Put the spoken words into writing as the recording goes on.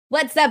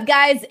What's up,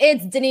 guys?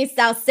 It's Denise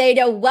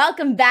Salcedo.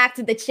 Welcome back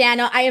to the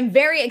channel. I am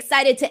very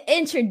excited to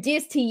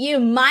introduce to you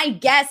my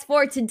guest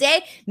for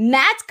today,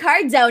 Matt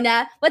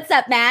Cardona. What's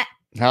up, Matt?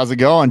 How's it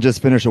going?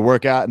 Just finished a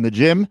workout in the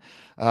gym.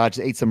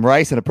 Just ate some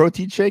rice and a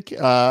protein shake.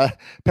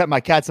 Pet my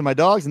cats and my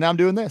dogs, and now I'm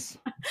doing this.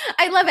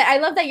 I love it. I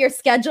love that your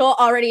schedule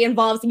already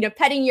involves,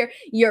 petting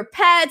your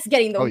pets,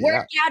 getting the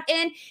workout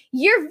in.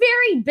 You're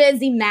very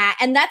busy, Matt,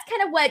 and that's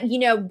kind of what,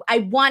 I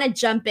want to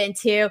jump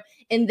into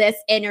in this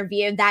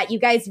interview, that you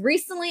guys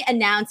recently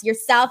announced,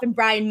 yourself and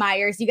Brian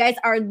Myers, you guys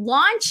are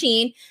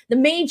launching the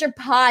Major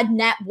Pod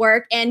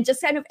Network and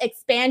just kind of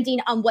expanding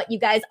on what you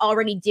guys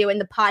already do in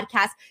the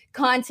podcast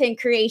content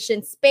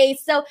creation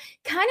space. So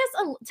kind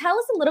of tell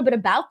us a little bit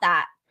about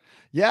that.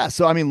 Yeah.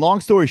 So, long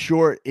story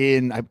short,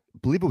 I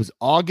believe it was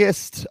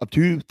August of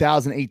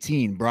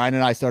 2018, Brian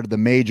and I started the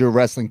Major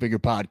Wrestling Figure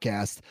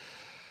Podcast.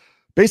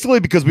 Basically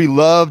because we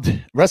loved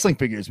wrestling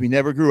figures. We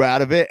never grew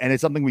out of it. And it's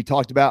something we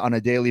talked about on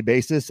a daily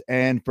basis.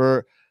 And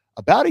for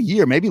about a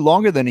year, maybe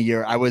longer than a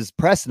year, I was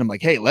pressing him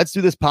like, hey, let's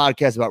do this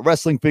podcast about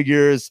wrestling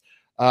figures.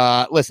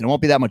 Listen, it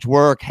won't be that much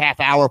work, half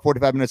hour,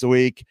 45 minutes a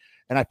week.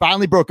 And I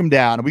finally broke him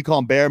down, and we call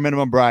him bare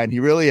minimum Brian. He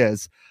really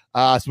is.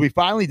 So we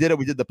finally did it.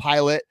 We did the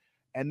pilot,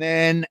 and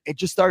then it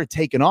just started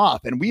taking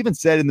off. And we even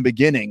said in the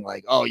beginning,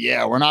 like, oh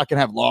yeah, we're not going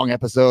to have long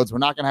episodes. We're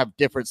not going to have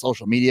different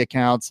social media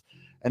accounts.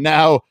 And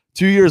now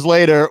 2 years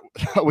later,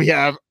 we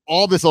have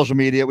all the social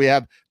media. We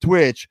have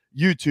Twitch,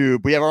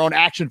 YouTube. We have our own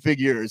action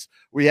figures.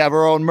 We have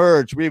our own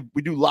merch. We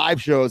do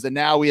live shows. And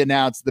now we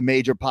announced the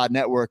Major Pod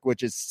Network,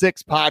 which is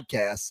 6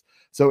 podcasts.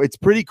 So it's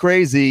pretty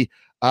crazy.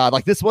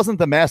 Like, this wasn't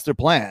the master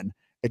plan.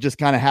 It just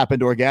kind of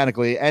happened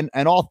organically. And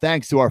all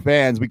thanks to our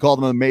fans. We call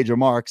them the Major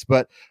Marks.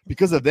 But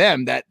because of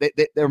them, that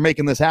they're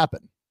making this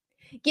happen.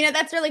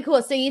 That's really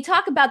cool. So you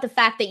talk about the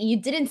fact that you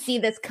didn't see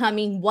this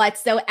coming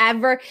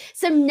whatsoever.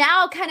 So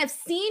now kind of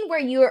seeing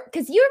where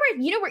because you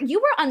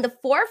were on the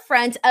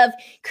forefront of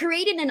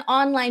creating an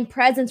online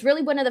presence,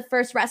 really one of the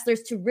first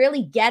wrestlers to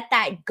really get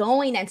that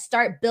going and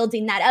start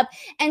building that up.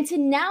 And to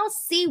now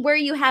see where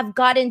you have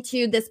gotten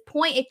to this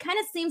point, it kind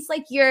of seems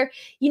like you're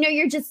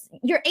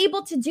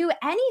able to do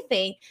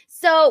anything.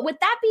 So with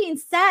that being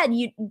said,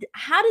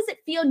 how does it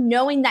feel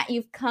knowing that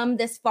you've come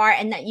this far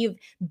and that you've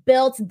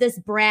built this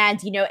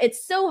brand?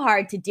 It's so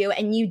hard to do,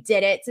 and you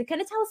did it. So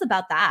kind of tell us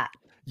about that.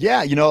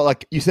 Yeah,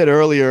 like you said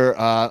earlier,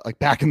 like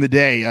back in the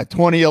day,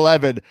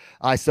 2011,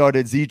 I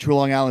started Z True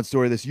Long Island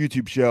Story, this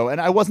YouTube show,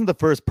 and I wasn't the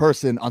first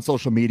person on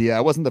social media.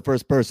 I wasn't the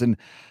first person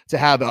to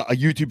have a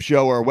YouTube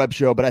show or a web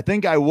show, but I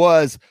think I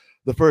was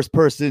the first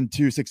person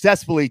to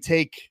successfully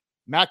take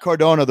Matt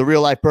Cardona, the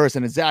real life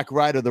person, and Zack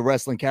Ryder, the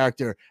wrestling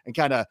character, and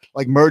kind of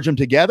like merge them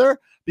together.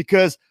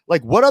 Because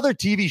like, what other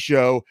TV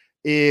show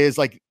is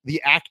like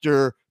the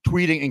actor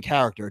tweeting in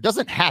character? It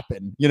doesn't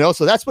happen,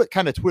 so that's what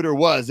kind of Twitter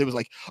was. It was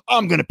like,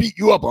 I'm gonna beat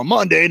you up on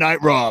Monday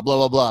Night Raw, blah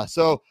blah blah.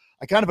 So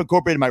I kind of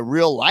incorporated my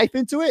real life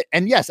into it.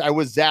 And yes, I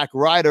was Zack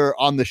Ryder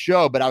on the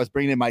show, but I was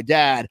bringing in my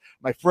dad,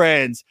 my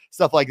friends,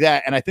 stuff like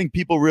that. And I think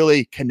people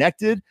really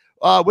connected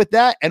with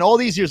that. And all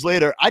these years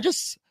later,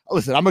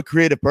 listen, I'm a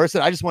creative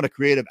person. I just want a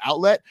creative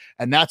outlet.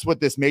 And that's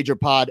what this Major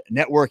Pod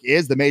Network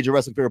is. The Major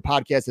Wrestling Figure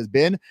Podcast has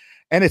been.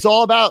 And it's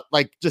all about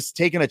like just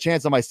taking a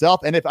chance on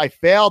myself. And if I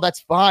fail, that's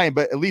fine.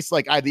 But at least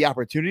like I have the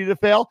opportunity to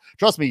fail.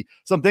 Trust me,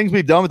 some things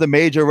we've done with the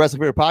Major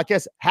Wrestling Figure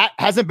Podcast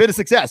hasn't been a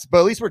success, but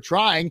at least we're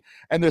trying,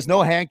 and there's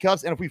no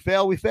handcuffs. And if we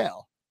fail, we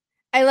fail.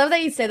 I love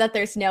that you say that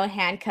there's no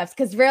handcuffs,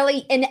 because really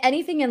in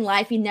anything in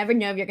life, you never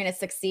know if you're going to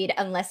succeed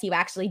unless you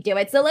actually do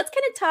it. So let's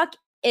get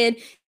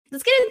into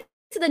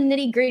the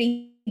nitty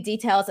gritty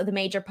details of the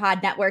Major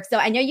Pod Network. So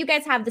I know you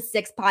guys have the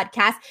 6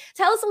 podcasts.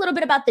 Tell us a little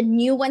bit about the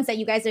new ones that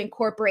you guys are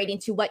incorporating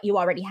to what you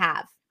already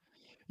have.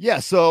 Yeah.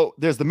 So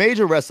there's the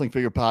Major Wrestling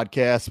Figure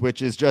Podcast,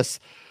 which is just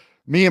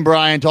me and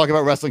Brian talking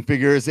about wrestling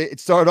figures. It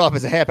started off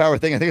as a half-hour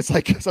thing. I think it's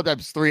like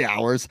sometimes 3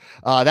 hours.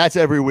 That's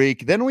every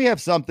week. Then we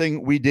have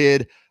something we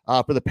did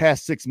for the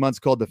past 6 months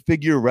called the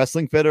Figure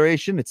Wrestling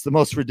Federation. It's the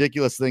most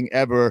ridiculous thing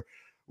ever,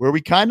 where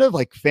we kind of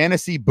like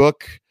fantasy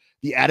book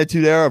the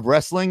Attitude Era of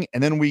wrestling,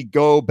 and then we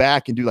go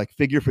back and do like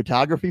figure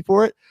photography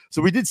for it.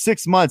 So we did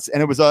 6 months,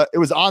 and it was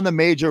on the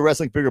Major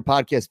Wrestling Figure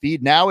Podcast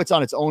feed. Now it's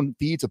on its own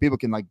feed, so people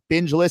can like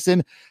binge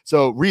listen.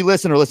 So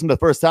re-listen or listen to the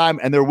first time,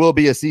 and there will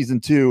be a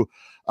season 2.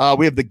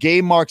 We have the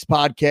Game Marks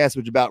podcast,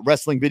 which is about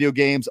wrestling video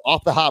games.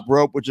 Off the Hop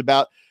Rope, which is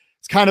about,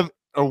 it's kind of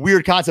a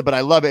weird concept, but I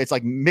love it. It's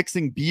like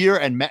mixing beer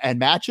and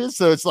matches.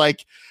 So it's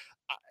like,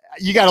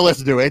 you got to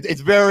listen to it.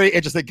 It's very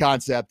interesting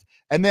concept.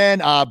 And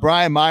then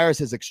Brian Myers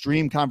has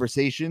Extreme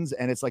Conversations,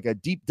 and it's like a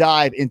deep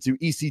dive into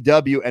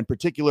ECW and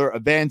particular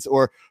events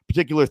or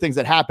particular things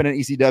that happen in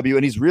ECW.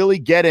 And he's really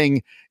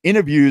getting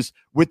interviews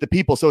with the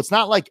people. So it's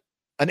not like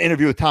an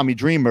interview with Tommy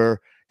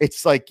Dreamer.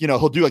 It's like,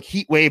 he'll do like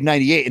Heat Wave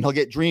 98, and he'll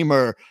get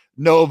Dreamer,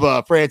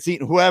 Nova,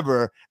 Francine,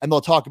 whoever, and they'll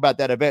talk about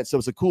that event. So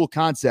it's a cool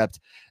concept.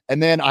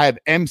 And then I have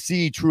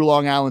MC True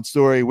Long Island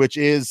Story, which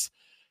is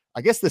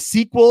I guess the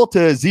sequel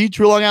to Z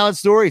True Long Island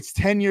Story. It's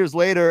 10 years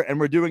later, and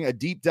we're doing a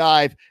deep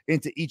dive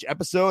into each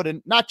episode,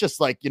 and not just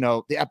like,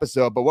 the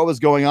episode, but what was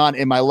going on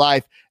in my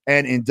life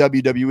and in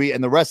WWE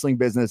and the wrestling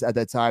business at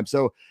that time.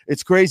 So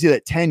it's crazy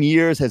that 10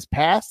 years has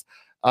passed.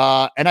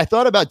 And I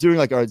thought about doing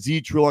like our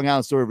Z True Long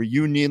Island Story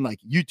reunion, like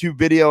YouTube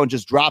video, and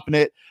just dropping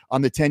it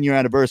on the 10-year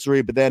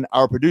anniversary. But then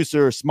our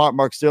producer, Smart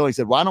Mark Sterling,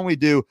 said, why don't we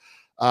do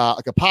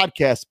like a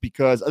podcast,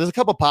 because there's a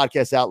couple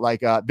podcasts out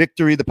like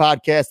Victory, the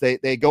podcast.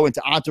 They go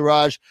into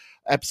Entourage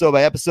episode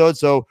by episode.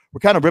 So we're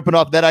kind of ripping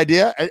off that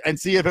idea and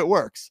see if it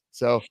works.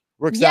 So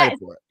we're excited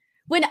for it.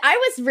 When I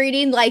was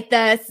reading like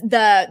the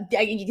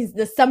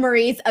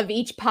summaries of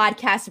each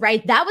podcast,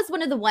 right, that was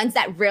one of the ones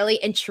that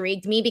really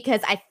intrigued me,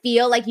 because I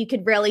feel like you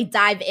could really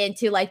dive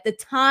into like the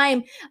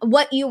time,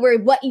 what you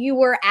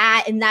were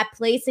at in that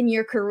place in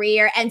your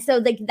career. And so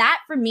like that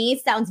for me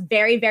sounds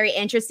very, very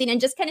interesting, and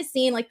just kind of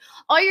seeing like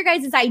all your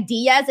guys'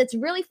 ideas. It's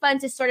really fun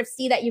to sort of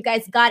see that you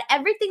guys got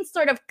everything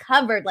sort of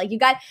covered. Like you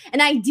got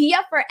an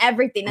idea for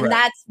everything. And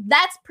right.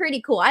 that's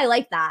pretty cool. I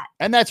like that.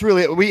 And that's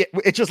really,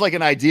 it's just like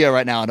an idea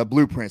right now and a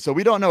blueprint.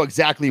 So we don't know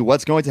exactly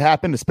what's going to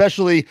happen,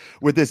 especially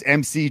with this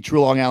MC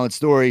True Long Island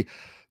Story.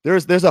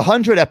 There's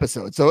 100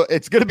 episodes, so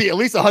it's going to be at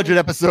least 100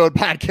 episode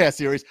podcast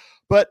series.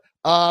 But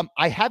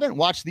I haven't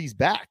watched these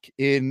back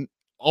in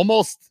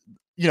almost,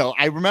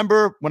 I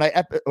remember when I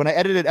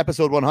edited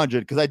episode 100,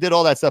 because I did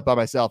all that stuff by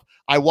myself.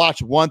 I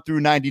watched 1 through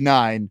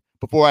 99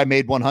 before I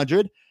made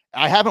 100.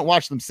 I haven't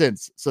watched them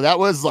since, so that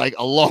was like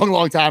a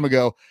long time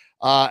ago.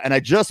 And I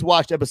just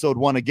watched episode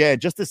 1 again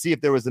just to see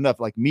if there was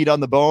enough like meat on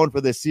the bone for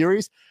this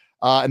series.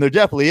 And there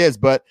definitely is,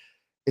 but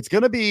it's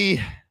going to be,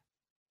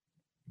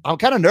 I'm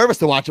kind of nervous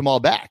to watch them all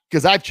back,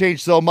 because I've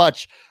changed so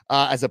much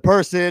as a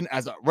person,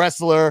 as a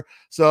wrestler.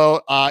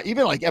 So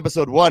even like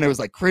episode 1, it was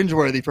like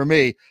cringeworthy for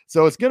me.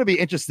 So it's going to be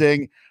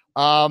interesting.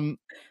 And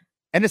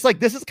it's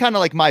like, this is kind of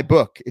like my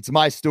book. It's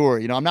my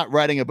story. I'm not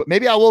writing a book.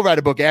 Maybe I will write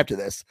a book after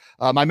this.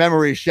 My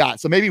memory is shot.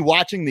 So maybe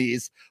watching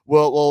these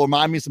will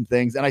remind me some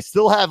things. And I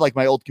still have like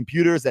my old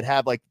computers that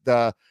have like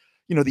the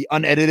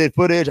unedited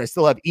footage. I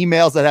still have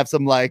emails that have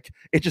some like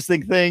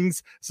interesting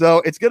things.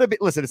 So it's going to be,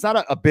 listen, it's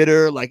not a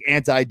bitter, like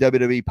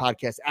anti-WWE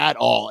podcast at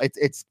all.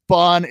 It's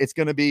fun. It's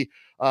going to be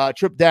a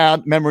trip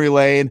down memory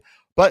lane,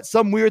 but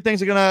some weird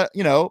things are going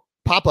to,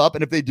 pop up.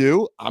 And if they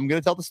do, I'm going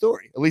to tell the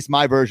story, at least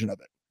my version of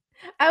it.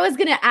 I was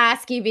going to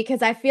ask you,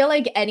 because I feel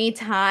like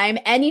anytime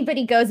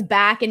anybody goes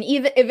back, and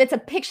even if it's a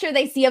picture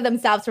they see of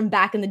themselves from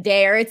back in the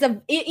day, or it's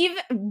even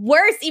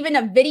worse, even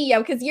a video,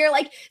 because you're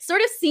like sort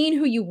of seeing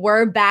who you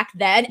were back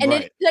then. And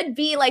right. It could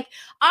be like,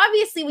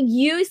 obviously when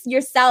you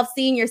yourself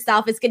seeing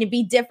yourself is going to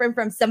be different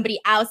from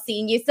somebody else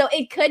seeing you. So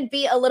it could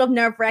be a little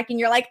nerve wracking.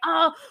 You're like,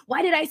 oh,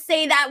 why did I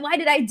say that? Why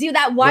did I do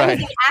that? Why was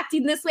he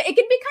acting this way? It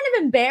could be kind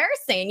of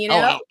embarrassing,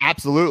 Oh,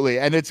 absolutely.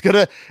 And it's going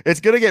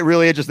to get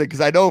really interesting, because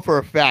I know for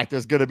a fact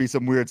there's going to be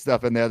some weird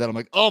stuff in there that I'm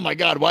like, oh my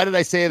God, why did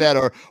I say that?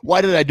 Or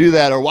why did I do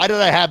that? Or why did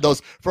I have those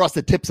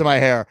frosted tips in my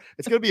hair?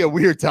 It's going to be a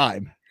weird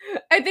time.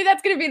 I think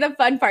that's going to be the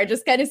fun part.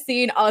 Just kind of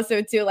seeing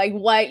also too, like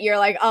what you're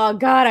like, oh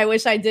God, I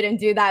wish I didn't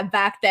do that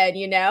back then,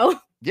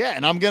 Yeah.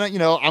 And I'm going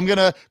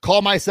to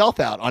call myself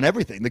out on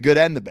everything, the good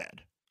and the bad.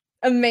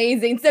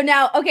 Amazing. So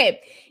now,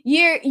 okay,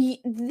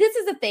 this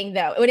is the thing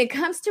though, when it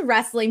comes to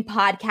wrestling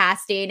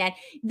podcasting, and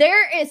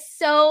there is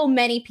so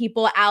many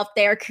people out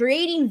there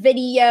creating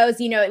videos,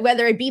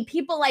 whether it be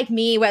people like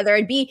me, whether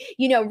it be,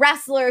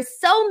 wrestlers,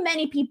 so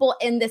many people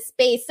in this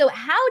space. So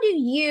how do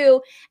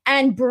you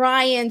and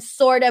Brian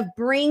sort of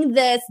bring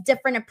this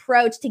different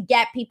approach to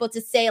get people to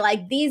say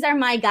like, these are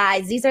my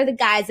guys, these are the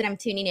guys that I'm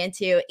tuning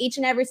into each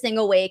and every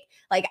single week.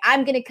 Like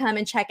I'm going to come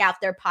and check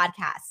out their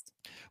podcast.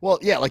 Well,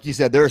 yeah, like you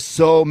said, there are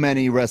so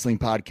many wrestling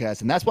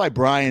podcasts, and that's why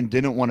Brian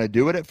didn't want to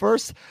do it at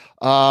first.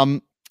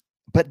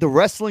 But the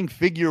wrestling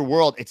figure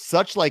world, it's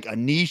such like a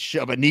niche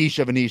of a niche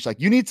of a niche. Like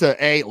you need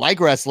to like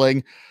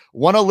wrestling,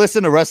 want to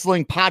listen to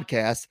wrestling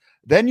podcasts.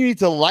 Then you need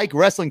to like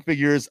wrestling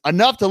figures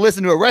enough to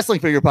listen to a wrestling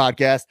figure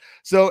podcast.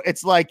 So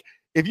it's like,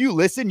 if you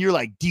listen, you're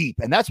like deep.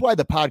 And that's why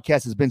the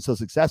podcast has been so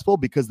successful,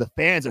 because the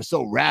fans are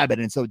so rabid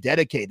and so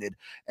dedicated.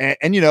 And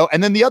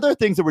then the other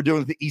things that we're doing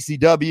with the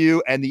ECW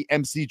and the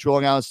MC True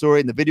Long Island Story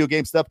and the video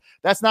game stuff,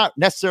 that's not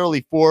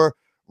necessarily for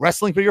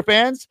wrestling figure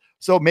fans.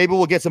 So maybe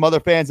we'll get some other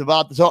fans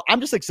involved. So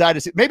I'm just excited to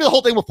see. Maybe the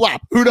whole thing will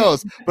flop. Who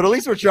knows? But at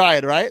least we're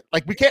trying, right?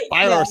 Like we can't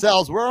fire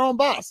ourselves. We're our own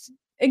boss.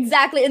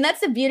 Exactly. And that's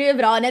the beauty of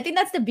it all. And I think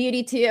that's the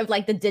beauty too of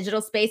like the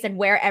digital space and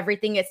where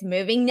everything is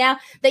moving now,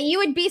 that you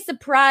would be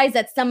surprised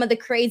at some of the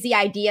crazy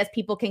ideas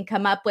people can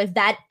come up with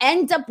that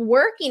end up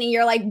working. And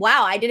you're like,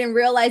 wow, I didn't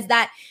realize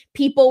that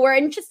people were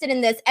interested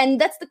in this.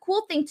 And that's the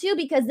cool thing too,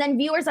 because then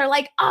viewers are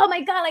like, oh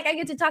my God, like I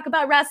get to talk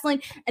about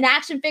wrestling and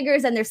action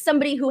figures. And there's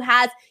somebody who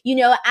has,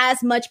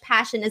 as much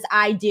passion as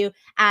I do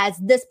as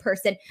this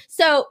person.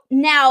 So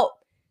now,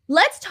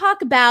 Let's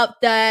talk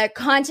about the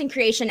content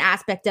creation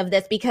aspect of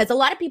this, because a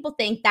lot of people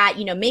think that,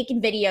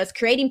 making videos,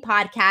 creating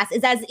podcasts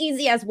is as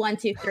easy as 1,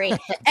 2, 3. and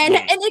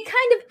it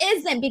kind of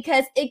isn't,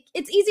 because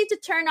it's easy to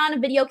turn on a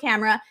video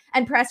camera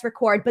and press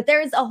record, but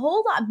there is a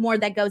whole lot more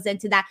that goes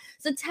into that.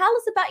 So tell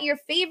us about your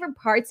favorite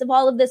parts of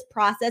all of this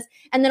process,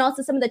 and then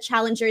also some of the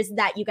challenges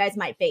that you guys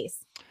might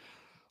face.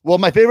 Well,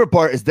 my favorite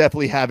part is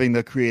definitely having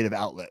the creative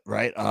outlet,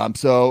 right?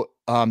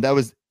 That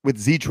was with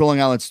Z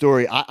Trolling Island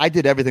Story. I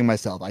did everything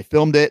myself. I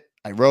filmed it,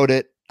 I wrote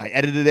it, I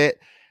edited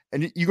it,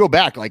 and you go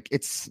back, like,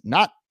 it's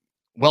not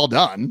well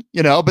done,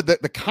 but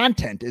the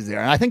content is there.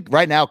 And I think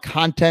right now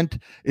content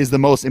is the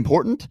most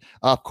important.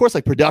 Of course,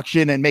 like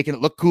production and making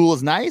it look cool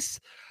is nice,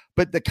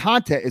 but the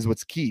content is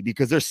what's key,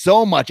 because there's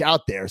so much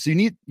out there. So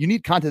you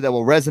need content that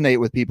will resonate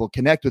with people,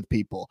 connect with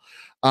people.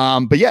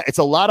 But yeah, it's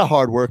a lot of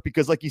hard work,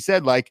 because like you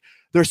said, like,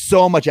 there's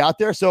so much out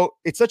there. So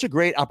it's such a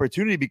great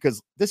opportunity,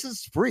 because this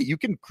is free. You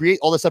can create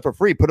all this stuff for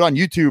free, put it on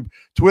YouTube,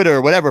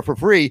 Twitter, whatever, for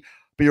free,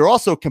 but you're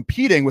also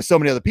competing with so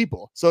many other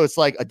people. So it's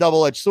like a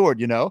double-edged sword,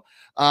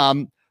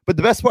 but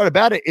the best part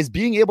about it is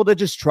being able to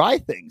just try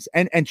things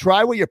and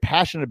try what you're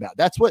passionate about.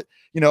 That's what,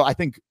 I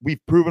think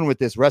we've proven with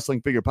this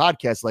Wrestling Figure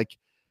podcast. Like,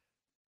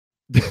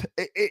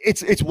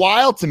 it's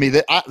wild to me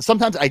that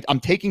sometimes I'm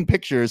taking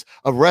pictures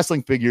of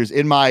wrestling figures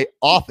in my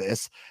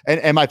office,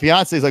 and my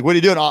fiance is like, "What are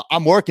you doing?"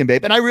 "I'm working,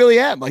 babe." And I really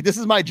am. Like, this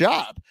is my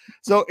job.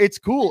 So it's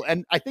cool.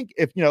 And I think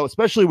if,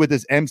 especially with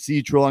this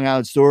MC Trolling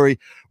Island Story,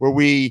 where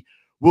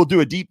we'll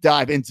do a deep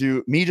dive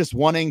into me just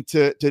wanting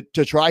to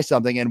try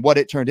something and what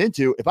it turned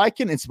into. If I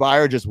can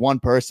inspire just one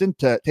person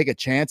to take a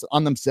chance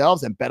on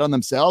themselves and bet on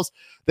themselves,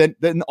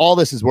 then all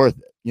this is worth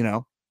it,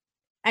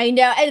 I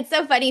know. And it's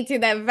so funny too,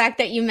 the fact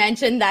that you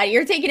mentioned that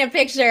you're taking a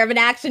picture of an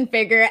action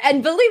figure,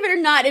 and believe it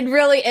or not, it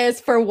really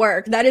is for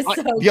work. That is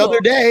so cool. The other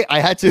day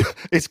I had to,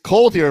 it's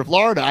cold here in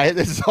Florida.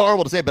 This is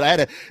horrible to say, but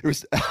it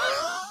was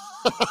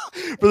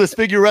for this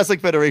Figure Wrestling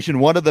Federation,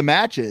 one of the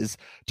matches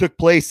took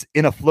place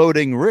in a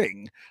floating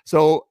ring.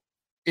 So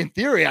in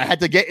theory, I had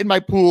to get in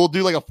my pool,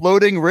 do like a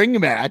floating ring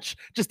match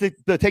just to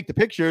take the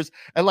pictures.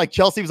 And like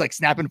Chelsea was like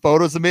snapping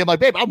photos of me. I'm like,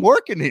 babe, I'm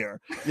working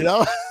here,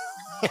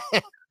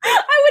 I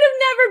would have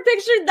never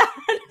pictured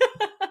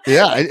that.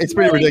 Yeah, it's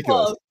pretty really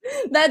ridiculous. Cool.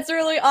 That's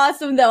really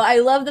awesome, though. I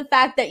love the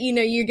fact that,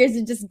 you guys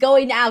are just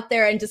going out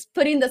there and just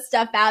putting the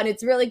stuff out.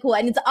 It's really cool.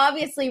 And it's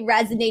obviously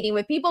resonating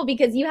with people,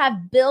 because you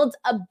have built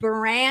a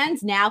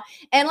brand now.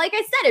 And like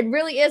I said, it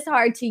really is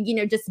hard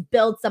to, just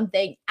build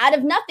something out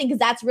of nothing, because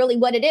that's really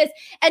what it is.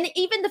 And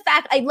even the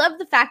fact, I love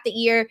the fact that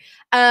you're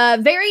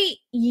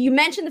you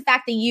mentioned the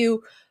fact that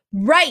you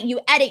write, you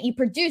edit, you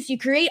produce, you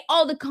create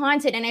all the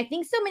content. And I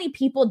think so many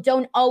people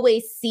don't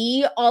always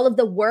see all of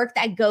the work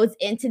that goes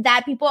into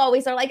that. People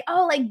always are like,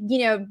 oh, like,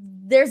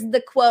 there's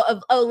the quote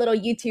of, oh, little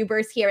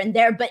YouTubers here and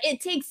there, but it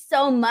takes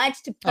so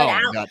much to put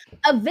out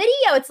a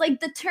video. It's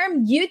like the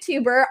term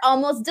YouTuber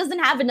almost doesn't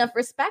have enough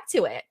respect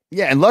to it.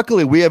 Yeah, and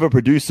luckily we have a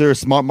producer,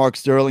 Smart Mark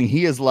Sterling.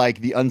 He is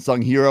like the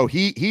unsung hero.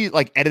 He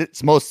like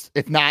edits most,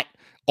 if not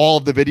all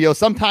of the videos.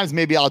 Sometimes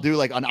maybe I'll do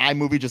like on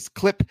iMovie, just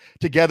clip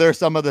together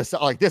some of the,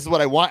 like, this is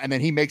what I want, and then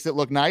he makes it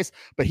look nice.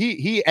 But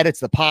he edits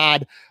the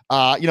pod.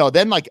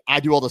 Then like I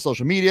do all the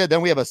social media.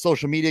 Then we have a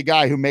social media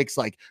guy who makes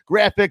like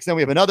graphics. Then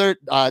we have another,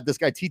 this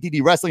guy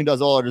TTD Wrestling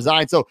does all our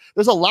design. So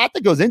there's a lot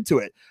that goes into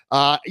it.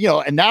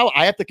 And now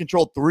I have to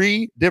control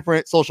 3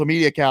 different social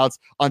media accounts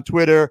on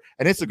Twitter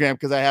and Instagram,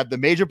 because I have the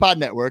Major Pod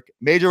Network,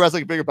 Major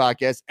Wrestling Figure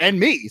Podcast, and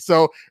me.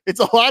 So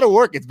it's a lot of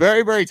work. It's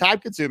very, very time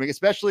consuming,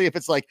 especially if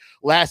it's like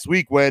last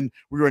week when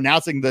we were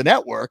announcing the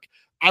network.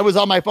 I was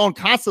on my phone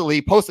constantly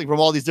posting from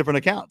all these different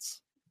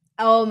accounts.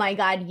 Oh my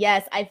God.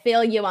 Yes. I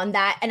feel you on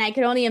that. And I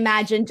can only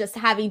imagine just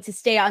having to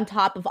stay on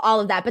top of all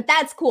of that, but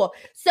that's cool.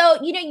 So,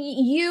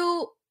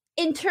 you,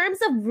 in terms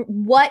of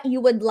what you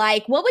would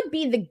like, what would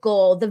be the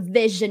goal, the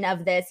vision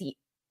of this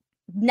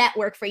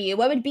network for you?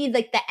 What would be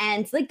like the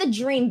end, like the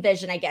dream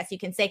vision, I guess you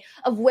can say,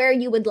 of where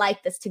you would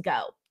like this to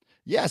go?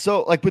 Yeah.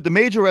 So like with the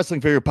Major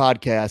Wrestling Figure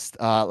Podcast,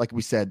 like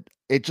we said,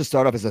 it just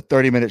started off as a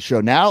 30-minute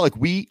show. Now, like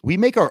we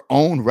make our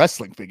own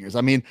wrestling figures.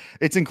 I mean,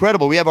 it's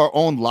incredible. We have our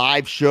own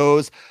live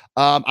shows.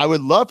 I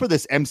would love for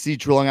this MC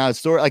Trolling Island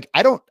Story. Like,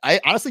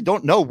 I honestly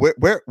don't know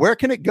where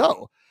can it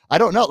go? I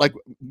don't know. Like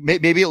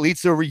maybe it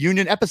leads to a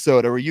reunion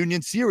episode, a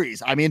reunion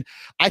series. I mean,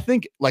 I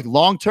think like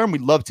long-term,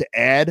 we'd love to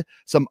add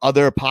some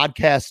other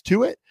podcasts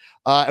to it.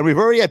 And we've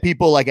already had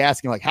people like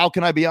asking like, how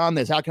can I be on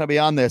this? How can I be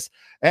on this?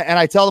 And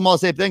I tell them all the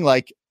same thing.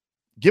 Like,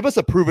 give us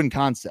a proven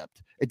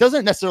concept. It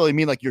doesn't necessarily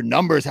mean like your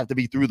numbers have to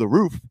be through the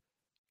roof,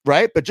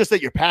 right? But just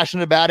that you're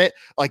passionate about it,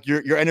 like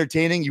you're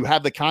entertaining, you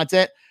have the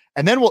content,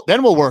 and then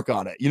we'll work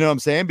on it. You know what I'm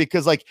saying?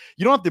 Because like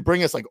you don't have to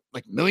bring us like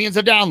millions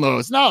of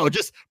downloads. No,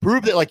 just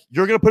prove that like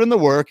you're gonna put in the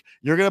work,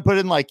 you're gonna put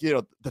in like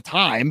the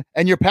time,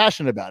 and you're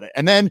passionate about it.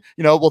 And then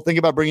we'll think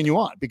about bringing you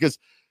on, because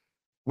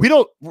we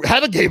don't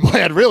have a game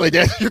plan really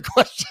to answer your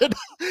question.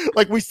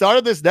 Like we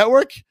started this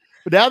network,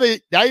 but now that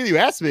you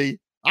ask me,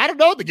 I don't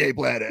know what the game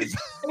plan is.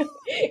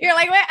 You're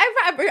like, wait,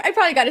 I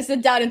probably got to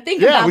sit down and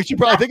think Yeah, about we should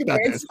probably think about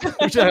afterwards. this.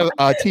 We should have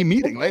a team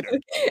meeting later.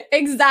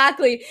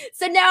 Exactly.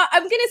 So now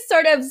I'm going to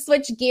sort of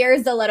switch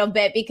gears a little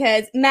bit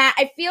because Matt,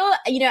 I feel,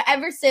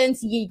 ever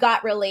since you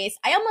got released,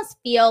 I almost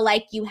feel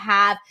like you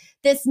have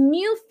this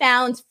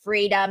newfound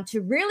freedom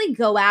to really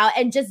go out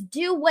and just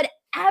do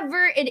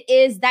whatever it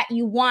is that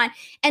you want.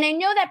 And I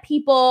know that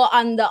people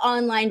on the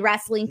online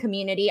wrestling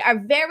community are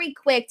very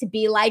quick to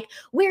be like,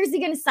 where's he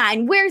going to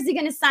sign? Where's he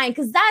going to sign?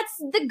 Because that's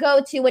the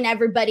go-to when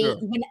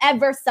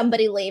whenever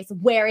somebody leaves,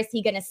 where is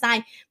he going to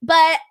sign?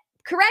 But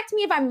correct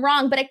me if I'm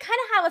wrong, but I kind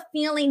of have a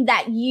feeling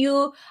that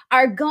you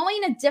are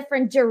going a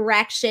different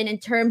direction in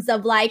terms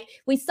of like,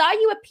 we saw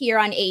you appear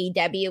on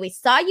AEW, we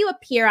saw you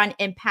appear on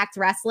Impact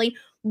Wrestling.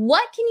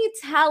 What can you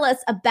tell us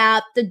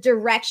about the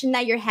direction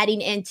that you're heading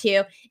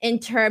into in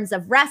terms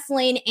of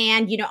wrestling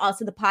and,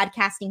 also the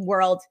podcasting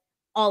world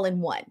all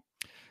in one?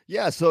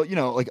 Yeah. So,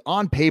 like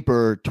on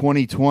paper,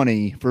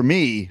 2020 for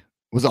me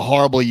was a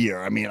horrible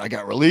year. I mean, I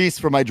got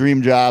released from my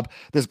dream job,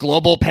 this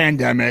global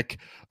pandemic.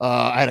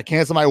 I had to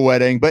cancel my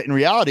wedding, but in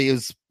reality, it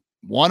was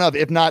one of,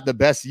 if not the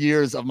best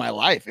years of my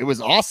life. It was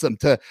awesome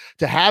to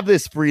have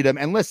this freedom.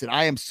 And listen,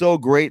 I am so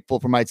grateful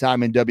for my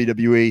time in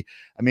WWE.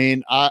 I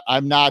mean,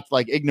 I'm not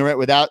like ignorant.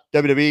 Without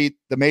WWE,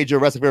 the major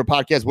Wrestling Figure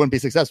podcast wouldn't be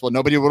successful.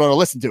 Nobody would want to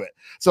listen to it.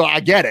 So I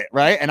get it,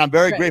 right? And I'm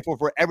very grateful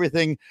for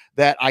everything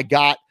that I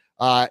got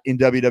in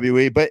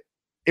WWE, but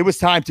it was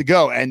time to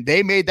go. And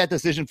they made that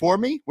decision for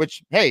me,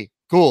 which, hey,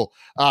 cool.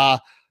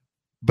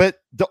 But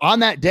on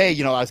that day,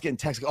 I was getting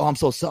texts, oh, I'm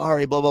so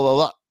sorry, blah, blah, blah,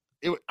 blah.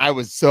 I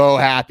was so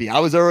happy. I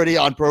was already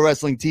on Pro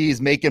Wrestling Tees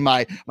making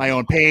my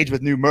own page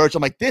with new merch.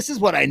 I'm like, this is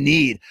what I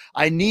need.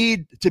 I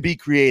need to be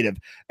creative.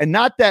 And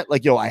not that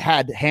like, I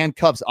had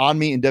handcuffs on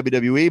me in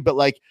WWE, but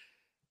like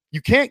you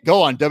can't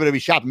go on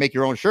WWE Shop and make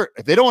your own shirt.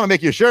 If they don't want to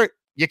make you a shirt,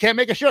 you can't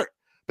make a shirt.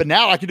 But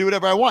now I can do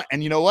whatever I want.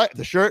 And you know what? If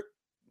the shirt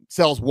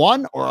sells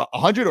 1 or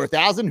 100 or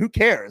 1,000, who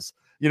cares?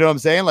 You know what I'm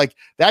saying? Like,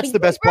 that's the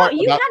best part.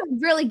 You had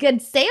really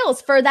good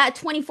sales for that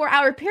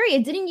 24-hour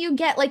period. Didn't you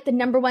get like the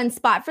 #1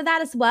 spot for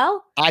that as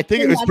well? I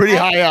think it was pretty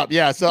high up.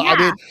 Yeah. So, yeah. I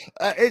mean,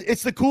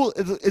 it's the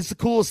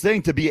coolest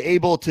thing to be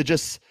able to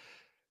just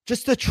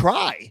to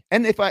try.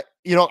 And if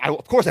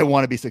of course I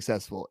want to be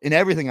successful in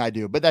everything I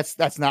do, but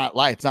that's not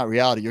life. It's not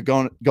reality. You're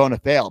going to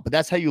fail, but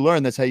that's how you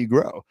learn. That's how you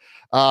grow.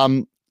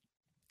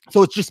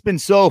 So it's just been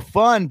so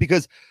fun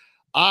because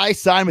I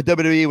signed with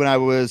WWE when I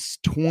was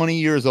 20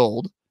 years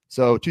old.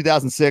 So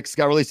 2006,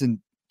 got released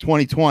in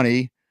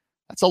 2020.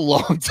 That's a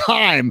long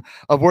time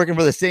of working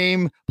for the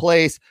same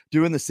place,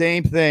 doing the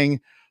same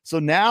thing. So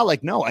now,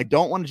 like, no, I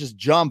don't want to just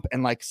jump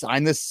and like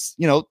sign this,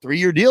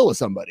 3-year deal with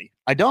somebody.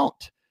 I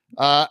don't.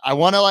 I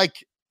want to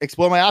like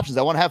explore my options.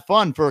 I want to have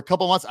fun. For a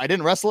couple months, I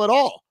didn't wrestle at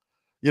all.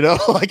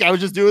 Like I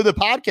was just doing the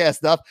podcast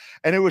stuff,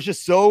 and it was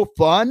just so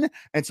fun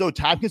and so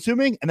time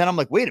consuming. And then I'm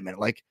like, wait a minute,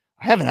 like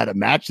I haven't had a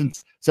match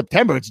since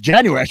September. It's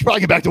January. I should probably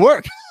get back to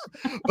work.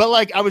 But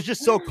like, I was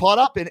just so caught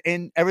up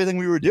in everything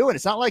we were doing.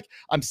 It's not like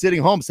I'm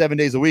sitting home 7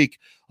 days a week.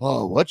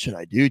 Oh, what should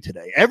I do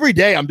today? Every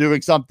day I'm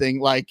doing something,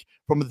 like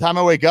from the time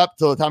I wake up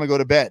till the time I go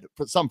to bed,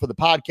 for something for the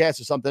podcast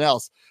or something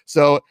else.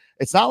 So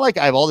it's not like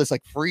I have all this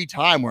like free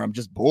time where I'm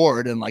just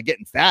bored and like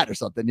getting fat or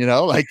something,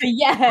 like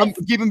yes. I'm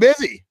keeping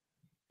busy.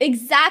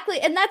 Exactly.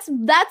 And that's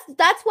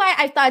why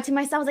I thought to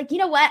myself, I was like, you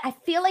know what? I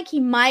feel like he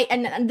might,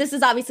 and this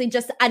is obviously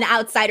just an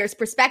outsider's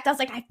perspective. I was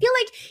like, I feel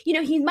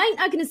like, he might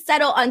not going to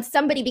settle on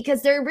somebody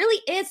because there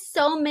really is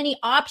so many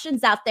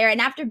options out there.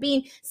 And after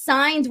being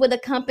signed with a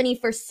company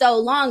for so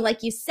long,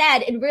 like you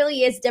said, it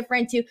really is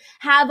different to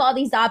have all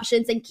these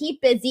options and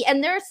keep busy.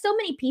 And there are so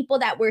many people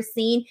that we're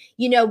seeing,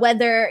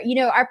 whether,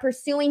 are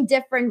pursuing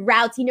different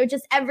routes,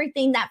 just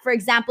everything that, for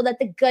example, that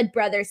the Good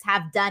Brothers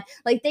have done.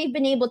 Like they've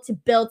been able to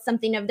build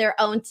something of their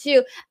own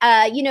too.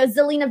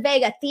 Zelina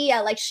Vega,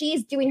 Thea, like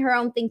she's doing her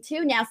own thing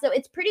too now. So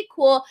it's pretty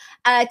cool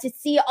to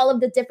see all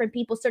of the different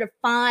people sort of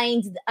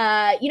find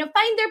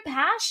their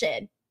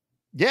passion.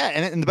 Yeah.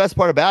 And the best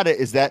part about it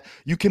is that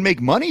you can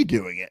make money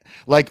doing it.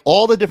 Like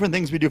all the different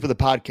things we do for the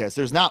podcast,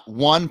 there's not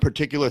one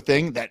particular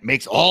thing that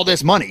makes all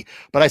this money.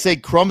 But I say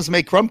crumbs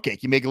make crumb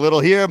cake. You make a little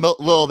here, a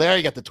little there.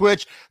 You got the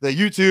Twitch, the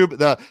YouTube,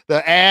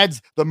 the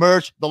ads, the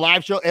merch, the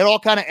live show. It all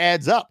kind of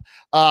adds up.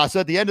 So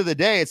at the end of the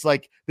day, it's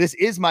like, this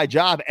is my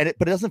job, but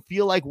it doesn't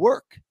feel like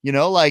work,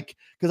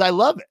 because I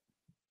love it.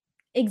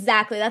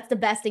 Exactly. That's the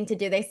best thing to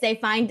do. They say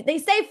find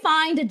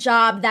a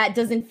job that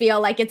doesn't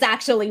feel like it's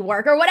actually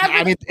work or whatever.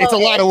 I mean, it's a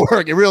lot of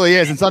work. It really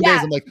is. And some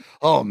days I'm like,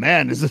 oh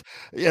man, this is,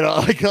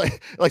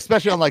 like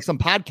especially on like some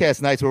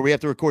podcast nights where we have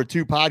to record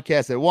 2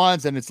 podcasts at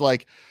once. And it's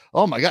like,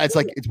 oh my God, it's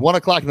like, it's 1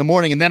 o'clock in the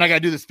morning. And then I got to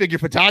do this figure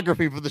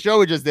photography for the show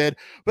we just did.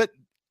 But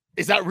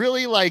is that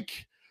really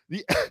like,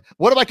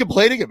 what am I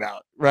complaining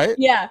about? Right?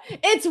 Yeah,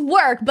 it's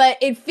work, but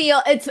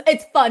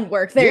it's fun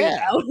work. There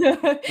you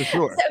go. For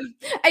sure.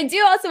 So I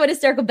do also want to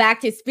circle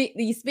back to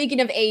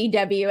speaking of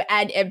AEW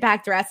and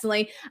Impact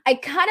Wrestling. I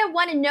kind of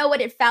want to know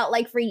what it felt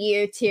like for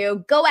you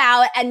to go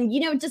out and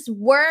just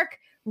work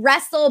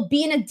wrestle,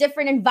 be in a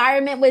different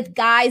environment with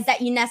guys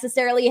that you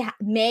necessarily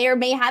may or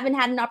may haven't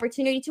had an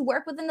opportunity to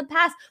work with in the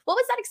past. What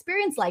was that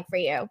experience like for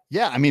you?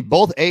 Yeah, I mean,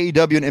 both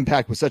AEW and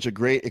Impact was such a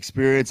great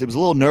experience. It was a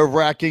little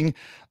nerve-wracking,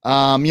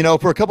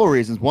 for a couple of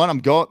reasons. One, I'm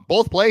going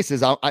both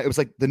places. It was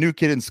like the new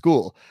kid in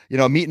school,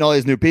 meeting all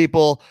these new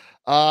people.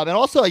 And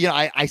also,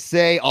 I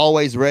say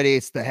always ready.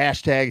 It's the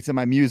hashtag. It's in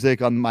my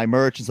music, on my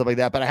merch and stuff like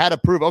that. But I had to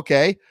prove,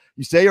 okay,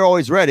 you say you're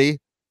always ready.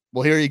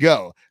 Well, here you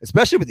go.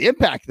 Especially with the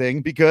Impact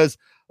thing, because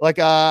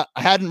I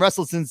hadn't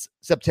wrestled since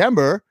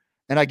September,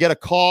 and I get a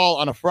call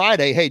on a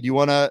Friday. Hey, do you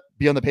want to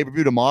be on the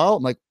pay-per-view tomorrow?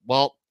 I'm like,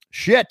 well,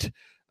 shit.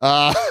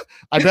 I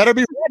better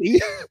be ready.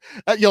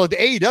 The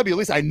AEW, at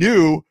least I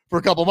knew for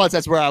a couple months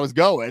that's where I was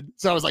going.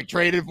 So I was like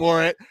training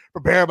for it,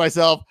 preparing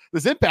myself.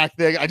 This Impact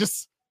thing, I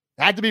just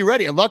had to be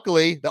ready. And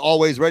luckily, the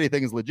always ready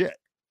thing is legit.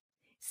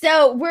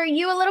 So were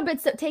you a little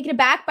bit taken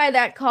aback by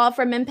that call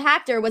from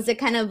Impact, or was it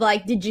kind of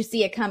like, did you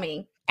see it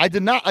coming? I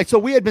did not. So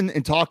we had been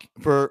in talk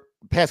for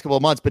past couple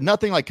of months, but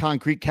nothing like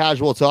concrete,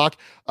 casual talk.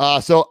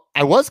 So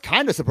I was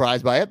kind of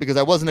surprised by it because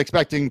I wasn't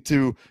expecting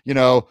to,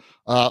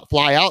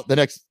 fly out the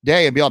next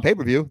day and be on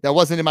pay-per-view. That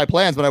wasn't in my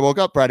plans when I woke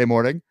up Friday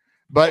morning,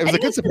 but it was a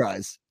good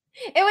surprise.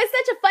 It was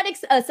such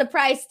a fun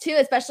surprise too,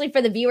 especially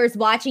for the viewers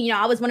watching.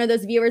 I was one of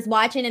those viewers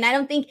watching, and I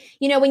don't think,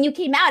 when you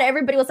came out,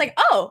 everybody was like,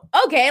 "Oh,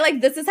 okay, like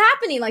this is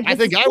happening." Like I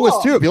think I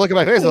was too. If you look at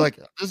my face, I'm like,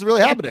 "This is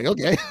really happening."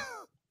 Okay.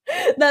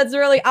 That's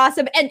really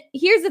awesome. And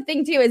here's the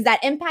thing too, is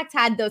that Impact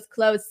had those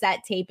closed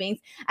set tapings.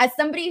 As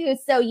somebody who's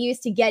so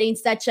used to getting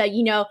such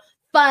a,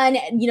 fun,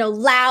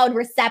 loud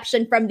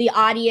reception from the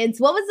audience,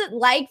 what was it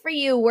like for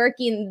you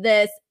working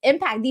these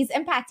Impact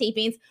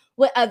tapings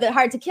with the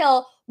Hard to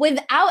Kill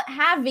without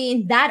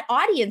having that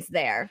audience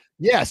there?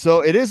 Yeah,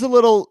 so it is a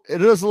little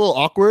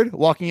awkward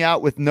walking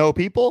out with no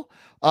people.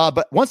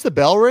 But once the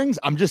bell rings,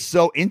 I'm just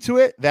so into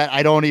it that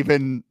I don't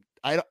even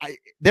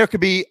there could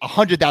be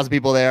 100,000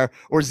 people there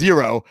or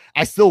zero.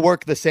 I still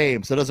work the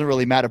same, so it doesn't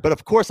really matter. But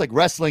of course, like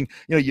wrestling,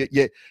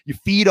 you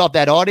feed off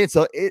that audience.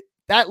 So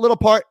that little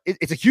part,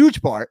 it's a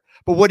huge part.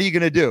 But what are you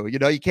going to do?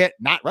 You can't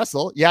not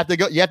wrestle. You have to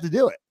go. You have to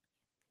do it.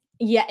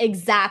 Yeah,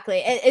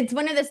 exactly. It's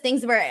one of those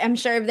things where I'm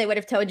sure if they would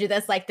have told you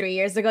this like 3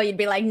 years ago, you'd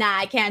be like, nah,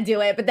 I can't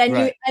do it. But then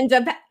you end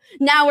up,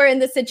 now we're in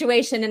this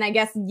situation, and I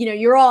guess,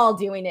 you're all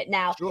doing it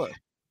now. Sure.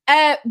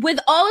 With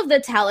all of the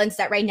talents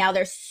that right now,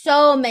 there's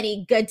so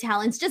many good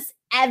talents just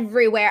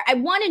everywhere. I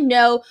want to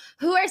know,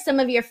 who are some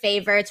of your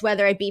favorites,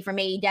 whether it be from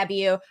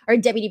AEW or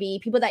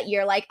WWE, people that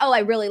you're like, oh, I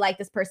really like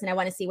this person. I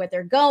want to see where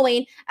they're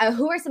going.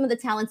 Who are some of the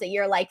talents that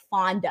you're like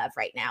fond of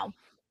right now?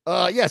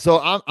 Yeah,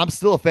 so I'm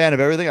still a fan of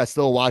everything. I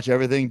still watch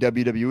everything: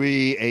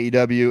 WWE,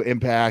 AEW,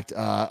 Impact,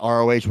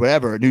 ROH,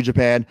 whatever, New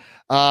Japan.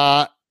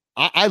 I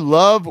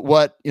love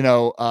what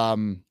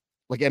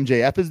like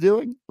MJF is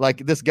doing.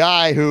 Like this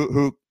guy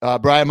who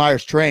Brian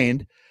Myers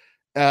trained.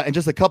 In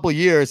just a couple of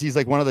years, he's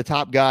like one of the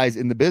top guys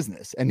in the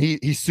business, and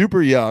he's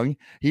super young.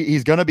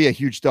 He's going to be a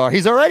huge star.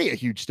 He's already a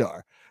huge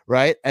star,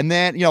 right? And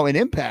then in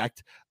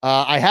Impact,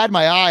 I had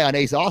my eye on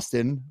Ace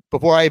Austin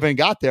before I even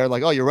got there.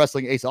 Like, oh, you're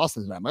wrestling Ace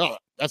Austin, and I'm like, oh,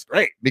 that's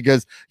great,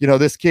 because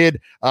this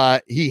kid,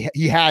 he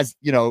has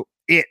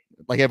it,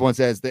 like everyone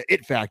says, the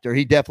it factor.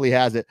 He definitely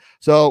has it.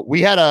 So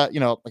we had a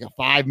like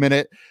a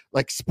 5-minute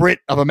like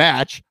sprint of a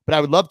match, but I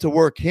would love to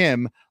work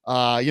him,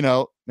 in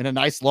a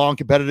nice, long,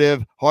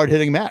 competitive, hard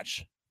hitting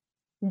match.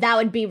 That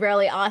would be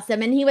really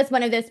awesome. And he was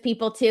one of those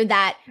people too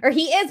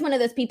he is one of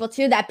those people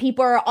too that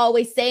people are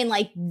always saying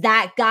like,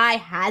 that guy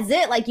has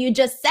it, like you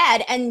just said.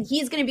 And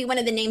he's going to be one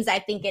of the names I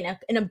think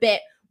in a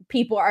bit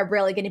people are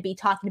really going to be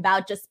talking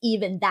about just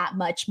even that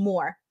much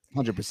more.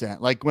 100%.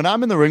 Like when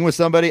I'm in the ring with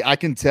somebody, I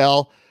can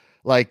tell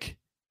like,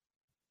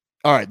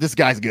 all right, this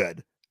guy's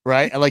good.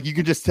 Right. And like, you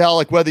can just tell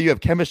like whether you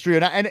have chemistry or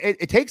not. And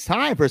it takes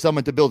time for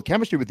someone to build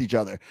chemistry with each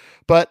other.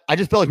 But I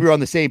just felt like we were on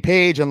the same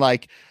page, and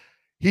like,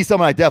 he's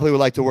someone I definitely would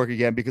like to work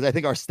again because I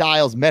think our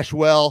styles mesh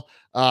well.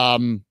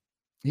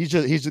 He's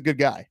a good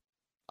guy.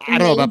 I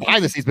don't know about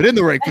behind the scenes, but in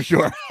the ring for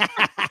sure.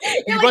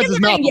 He runs his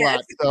mouth a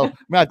lot, so I'm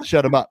gonna have to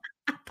shut him up.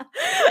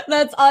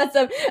 That's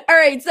awesome. All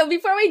right. So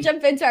before we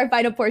jump into our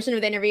final portion of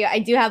the interview, I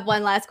do have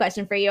one last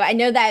question for you. I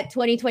know that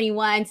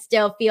 2021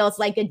 still feels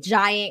like a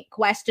giant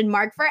question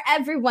mark for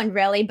everyone,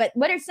 really. But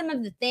what are some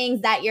of the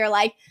things that you're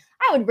like,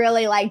 I would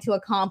really like to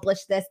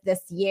accomplish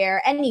this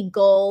year? Any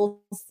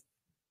goals?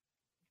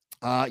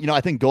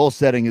 I think goal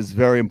setting is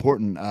very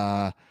important.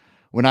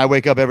 When I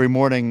wake up every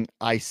morning,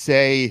 I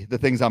say the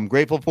things I'm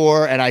grateful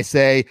for, and I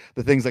say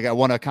the things like I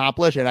want to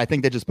accomplish. And I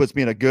think that just puts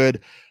me in a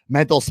good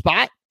mental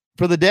spot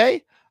for the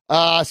day.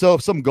 So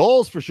some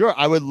goals for sure.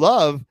 I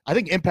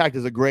think Impact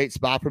is a great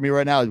spot for me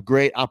right now. It's a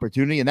great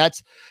opportunity. And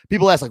that's,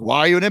 people ask like, why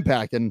are you in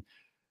Impact? And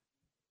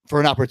for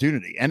an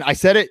opportunity. And I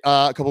said it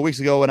a couple of weeks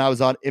ago when I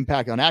was on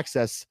Impact on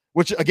Access,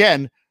 which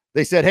again,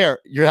 they said, here,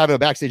 you're having a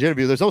backstage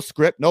interview. There's no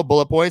script, no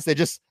bullet points. They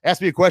just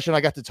asked me a question. I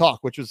got to talk,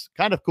 which was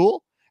kind of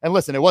cool. And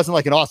listen, it wasn't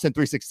like an Austin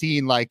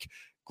 316, like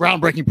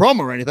groundbreaking promo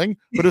or anything,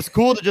 but it's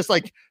cool to just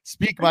like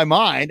speak my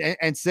mind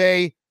and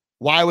say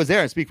why I was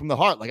there and speak from the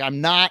heart. Like I'm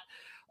not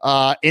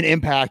in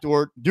Impact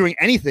or doing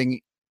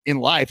anything in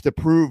life to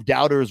prove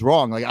doubters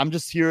wrong. Like, I'm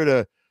just here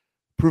to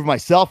prove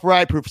myself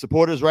right, prove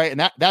supporters right.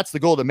 And that's the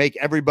goal, to make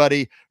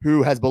everybody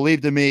who has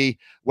believed in me,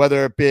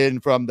 whether it been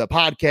from the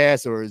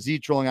podcast or Z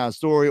trolling out a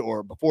story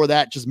or before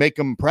that, just make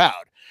them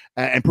proud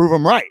and prove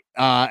them right.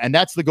 And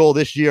that's the goal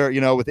this year,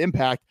 with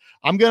Impact.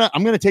 I'm going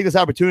to take this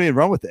opportunity and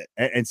run with it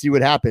and see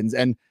what happens.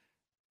 And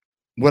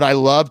would I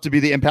love to be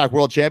the Impact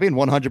World Champion?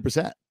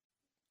 100%.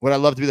 Would I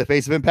love to be the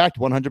face of Impact?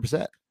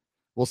 100%.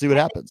 We'll see what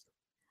happens.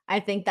 I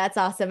think that's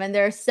awesome. And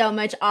there's so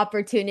much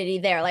opportunity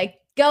there. Like,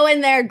 go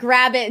in there,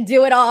 grab it,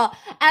 do it all.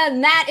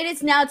 Matt, it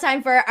is now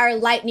time for our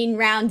lightning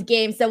round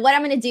game. So what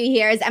I'm going to do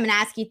here is I'm going to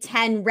ask you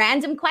 10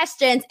 random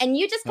questions, and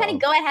you just kind of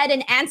go ahead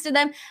and answer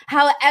them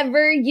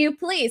however you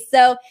please.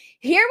 So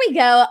here we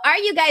go. Are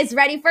you guys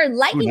ready for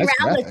lightning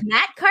round with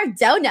Matt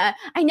Cardona?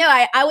 I know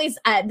I always,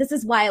 this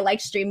is why I like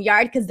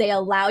StreamYard, because they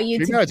allow you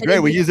to. StreamYard's great.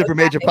 We use it for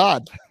Major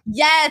Pod.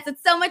 Yes,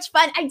 it's so much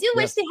fun. I do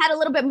wish they had a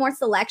little bit more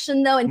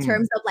selection, though, in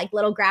terms of like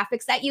little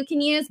graphics that you can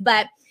use,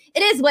 but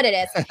it is what it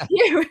is.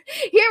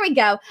 Here we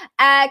go.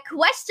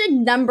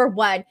 Question number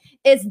 1.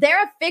 Is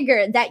there a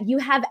figure that you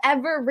have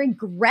ever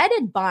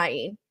regretted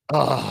buying?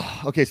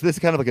 Oh, okay. So this is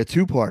kind of like a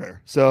two-parter.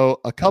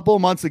 So a couple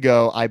months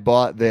ago, I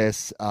bought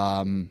this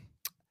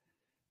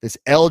this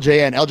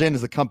LJN. LJN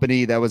is a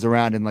company that was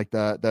around in like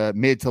the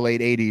mid to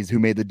late 80s who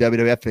made the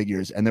WWF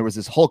figures. And there was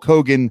this Hulk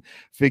Hogan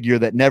figure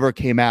that never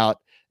came out.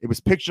 It was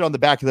pictured on the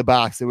back of the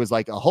box. It was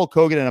like a Hulk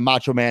Hogan and a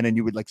Macho Man, and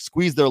you would like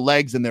squeeze their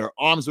legs and their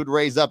arms would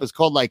raise up. It's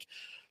called like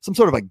some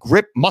sort of like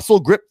muscle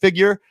grip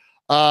figure.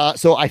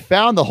 So I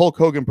found the Hulk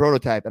Hogan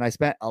prototype, and I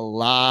spent a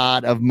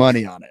lot of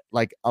money on it,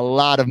 like a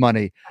lot of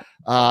money.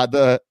 Not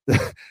the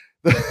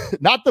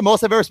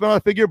most I've ever spent on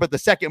a figure, but the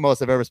second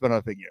most I've ever spent on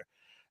a figure.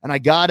 And I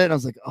got it, and I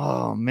was like,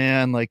 oh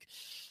man, like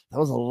that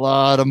was a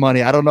lot of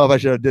money. I don't know if I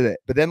should have did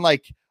it. But then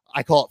like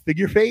I call it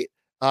Figure Fate.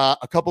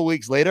 A couple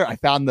weeks later, I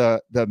found the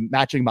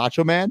matching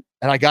Macho Man,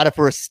 and I got it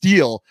for a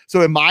steal.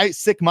 So in my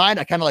sick mind,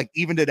 I kind of like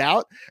evened it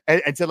out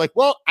and said like,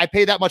 well, I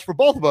paid that much for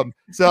both of them.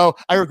 So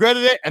I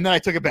regretted it, and then I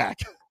took it back.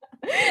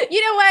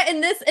 You know what?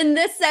 In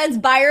this sense,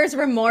 buyer's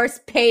remorse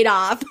paid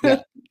off.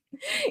 Yeah.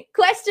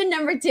 Question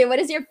number 2. What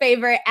is your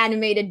favorite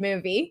animated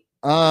movie?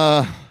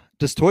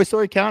 Does Toy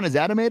Story count as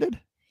animated?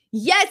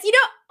 Yes,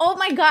 oh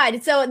my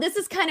God. So this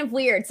is kind of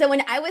weird. So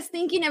when I was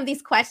thinking of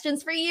these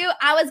questions for you,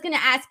 I was going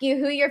to ask you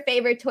who your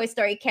favorite Toy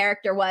Story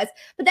character was.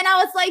 But then I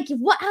was like,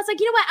 what? I was like,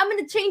 you know what? I'm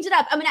going to change it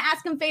up. I'm going to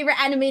ask him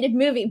favorite animated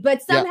movie.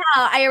 But somehow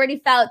I already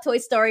felt Toy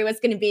Story was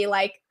going to be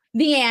like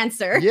the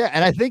answer. Yeah.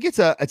 And I think it's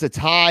a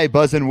tie,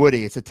 Buzz and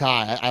Woody. It's a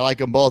tie. I like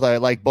them both. I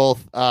like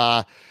both,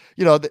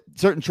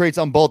 certain traits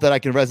on both that I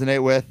can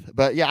resonate with.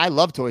 But yeah, I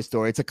love Toy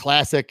Story. It's a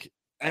classic,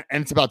 and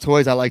it's about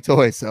toys. I like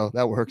toys, so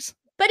that works.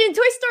 But in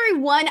Toy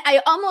Story 1, I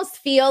almost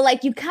feel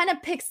like you kind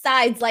of pick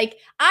sides. Like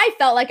I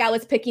felt like I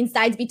was picking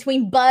sides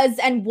between Buzz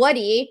and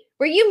Woody.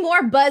 Were you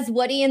more Buzz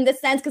Woody in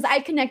this sense? Because I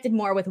connected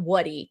more with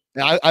Woody.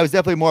 I was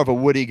definitely more of a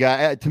Woody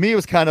guy. To me, it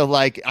was kind of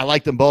like I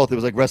liked them both. It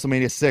was like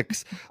WrestleMania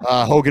 6,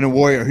 Hogan and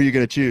Warrior. Who are you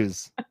going to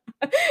choose?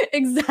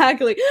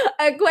 Exactly.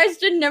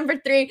 Question number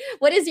 3.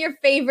 What is your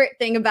favorite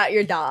thing about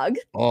your dog?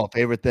 Oh,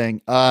 favorite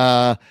thing.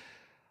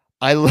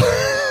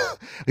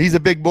 He's a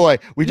big boy.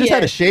 We just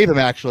had to shave him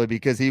actually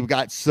because he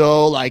got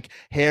so like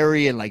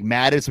hairy and like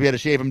matted, so we had to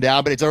shave him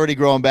down, but it's already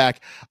growing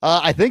back.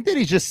 I think that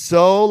he's just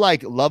so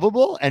like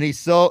lovable, and he's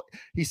so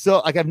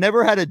like, I've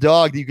never had a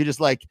dog that you could just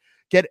like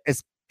get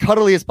as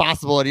cuddly as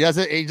possible, and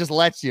he just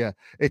lets you.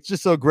 It's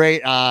just so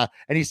great. And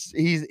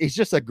he's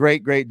just a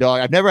great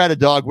dog. I've never had a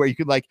dog where you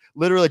could like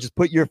literally just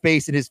put your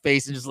face in his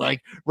face and just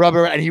like rub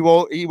her, and he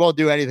won't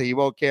do anything. He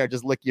won't care.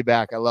 Just lick you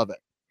back. I love it.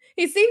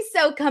 He seems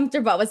so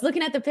comfortable. I was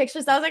looking at the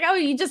pictures. I was like, oh,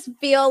 you just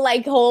feel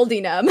like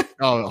holding him.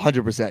 Oh,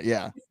 100%.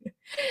 Yeah.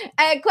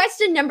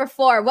 Question number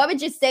 4. What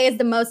would you say is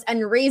the most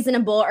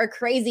unreasonable or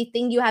crazy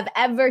thing you have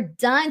ever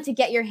done to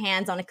get your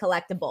hands on a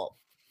collectible?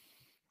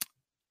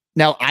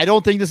 Now, I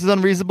don't think this is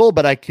unreasonable,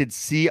 but I could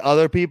see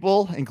other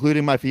people,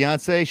 including my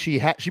fiance. She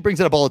brings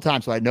it up all the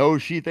time, so I know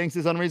she thinks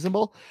it's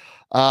unreasonable.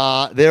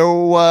 There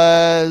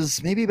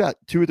was maybe about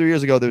 2 or 3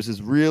 years ago, there's this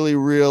really,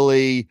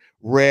 really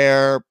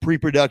rare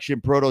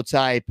pre-production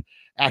prototype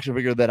action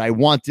figure that I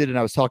wanted, and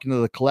I was talking to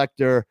the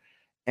collector,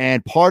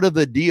 and part of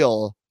the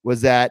deal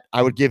was that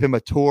I would give him a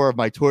tour of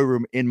my toy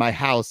room in my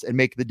house and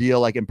make the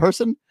deal like in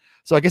person.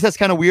 So I guess that's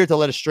kind of weird to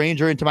let a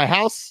stranger into my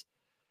house,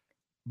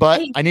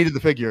 but I needed the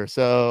figure,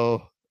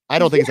 so I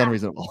don't think it's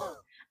unreasonable.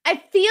 I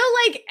feel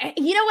like,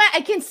 you know what?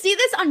 I can see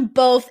this on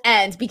both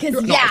ends because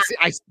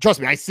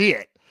trust me, I see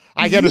it.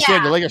 I get a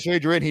stranger, like a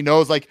stranger in, he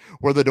knows like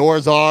where the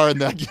doors are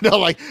and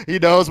like he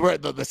knows where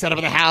the setup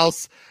of the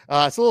house.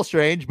 It's a little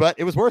strange, but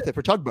it was worth it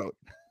for Tugboat.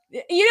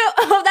 That's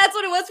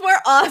what it was for.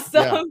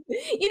 Awesome. Yeah.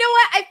 You know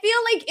what? I feel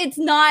like it's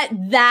not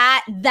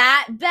that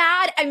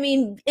bad. I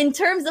mean, in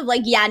terms of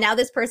like, now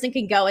this person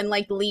can go and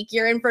like leak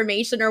your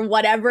information or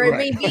whatever it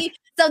may be.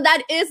 So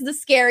that is the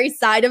scary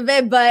side of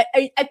it. But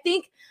I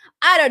think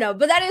I don't know,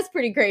 but that is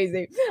pretty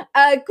crazy.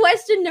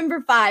 Question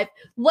number 5.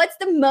 What's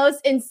the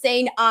most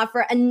insane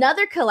offer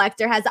another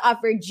collector has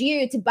offered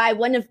you to buy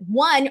one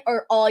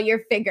or all your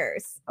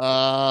figures?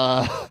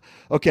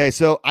 Okay,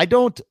 so I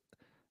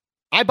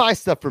buy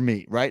stuff for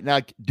me, right?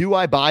 Now, do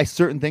I buy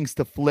certain things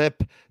to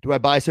flip? Do I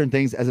buy certain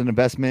things as an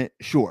investment?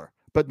 Sure.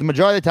 But the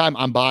majority of the time,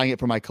 I'm buying it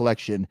for my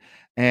collection.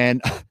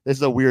 And this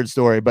is a weird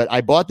story, but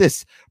I bought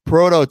this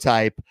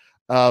prototype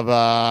of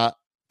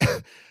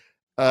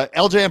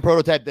LJN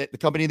prototype, that the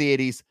company in the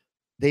 80s.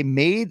 They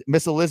made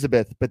Miss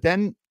Elizabeth, but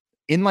then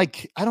in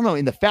like, I don't know,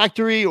 in the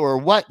factory or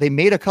what, they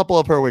made a couple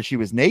of her where she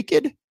was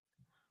naked.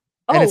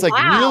 And it's like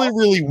really,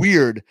 really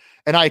weird.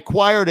 And I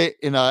acquired it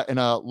in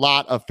a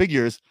lot of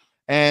figures.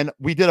 And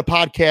we did a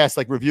podcast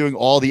like reviewing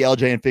all the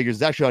LJN figures.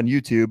 It's actually on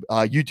YouTube,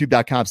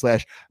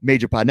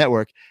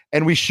 youtube.com/MajorPodNetwork.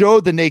 And we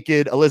showed the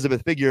naked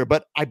Elizabeth figure,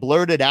 but I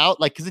blurred it out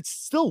like, cause it's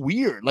still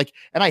weird. Like,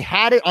 and I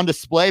had it on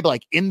display, but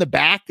like in the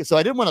back. So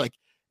I didn't want to like,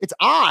 it's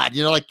odd,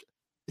 like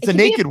it's a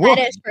naked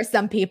woman for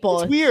some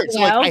people. It's weird.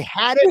 So like I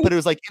had it, but it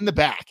was like in the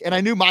back. And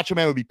I knew Macho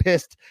Man would be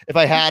pissed if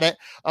I had it.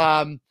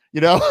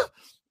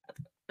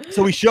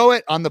 So we show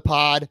it on the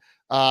pod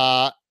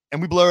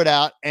and we blur it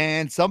out,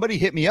 and somebody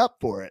hit me up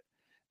for it.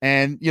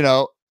 And,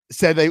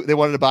 said they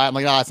wanted to buy it. I'm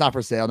like, no, it's not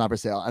for sale, not for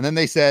sale. And then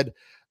I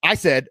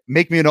said,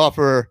 make me an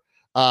offer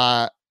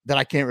that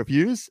I can't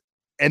refuse.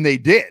 And they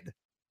did.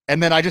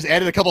 And then I just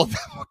added a couple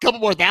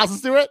more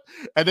thousands to it.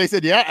 And they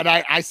said, yeah. And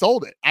I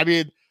sold it. I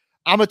mean,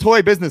 I'm a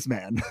toy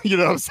businessman. You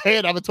know what I'm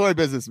saying? I'm a toy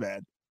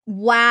businessman.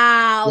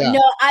 Wow. Yeah.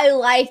 No, I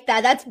like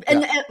that. That's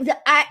and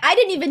I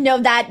didn't even know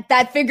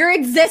that figure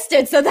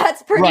existed. So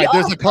that's pretty right.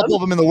 Awesome. There's a couple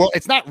of them in the world.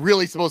 It's not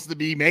really supposed to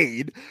be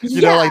made. You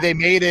know, like they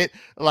made it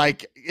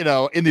like,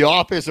 in the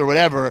office or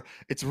whatever.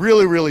 It's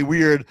really, really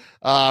weird.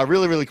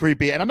 Really, really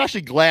creepy. And I'm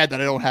actually glad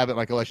that I don't have it in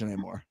my collection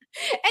anymore.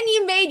 And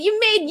you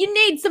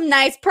made some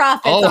nice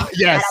profits. Oh,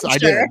 yes, I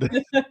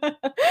did.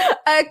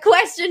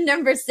 Question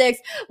number 6.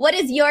 What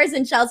is yours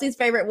and Chelsea's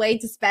favorite way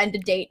to spend a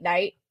date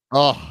night?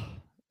 Oh,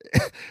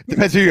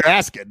 depends who you're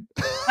asking.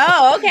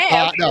 Oh,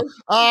 okay. No,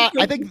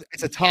 I think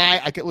it's a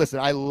tie.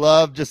 I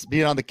love just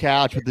being on the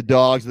couch with the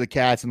dogs or the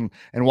cats and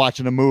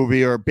watching a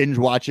movie or binge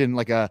watching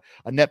like a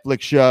Netflix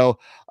show.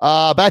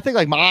 But I think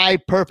like my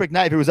perfect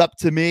night, if it was up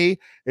to me,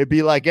 it'd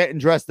be like getting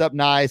dressed up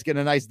nice,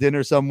 getting a nice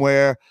dinner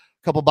somewhere, a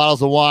couple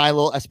bottles of wine, a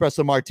little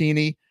espresso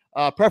martini,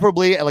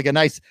 preferably at like a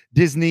nice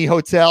Disney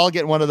hotel,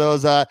 getting one of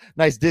those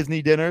nice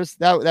Disney dinners.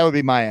 That would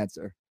be my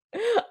answer.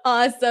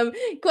 Awesome.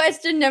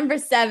 Question number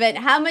 7.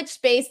 How much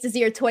space does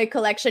your toy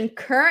collection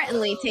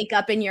currently take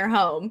up in your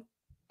home?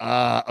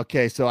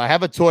 Okay, so I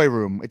have a toy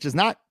room, which is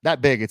not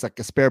that big. It's like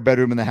a spare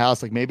bedroom in the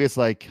house. Like maybe it's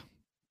like,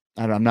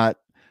 I don't know,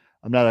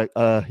 I'm not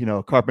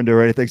a carpenter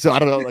or anything. So I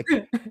don't know, like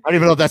I don't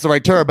even know if that's the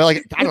right term, but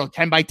like I don't know,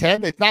 10 by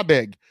 10. It's not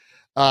big.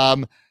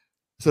 So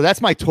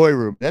that's my toy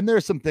room. Then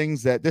there's some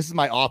things this is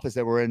my office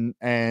that we're in,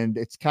 and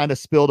it's kind of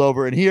spilled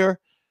over in here.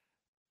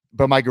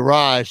 But my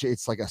garage,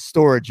 it's like a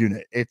storage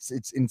unit. It's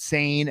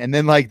insane. And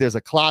then like there's a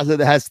closet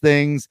that has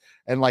things,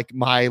 and like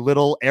my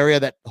little area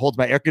that holds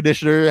my air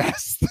conditioner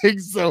has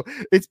things. So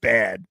it's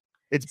bad.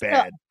 It's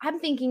bad. So I'm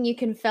thinking you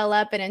can fill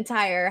up an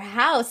entire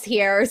house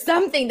here or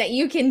something that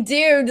you can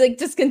do, like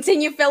just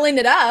continue filling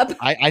it up.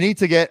 I need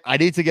to get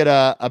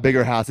a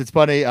bigger house. It's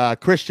funny.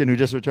 Christian, who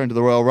just returned to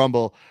the Royal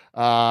Rumble,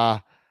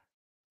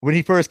 when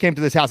he first came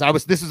to this house,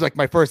 this was like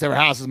my first ever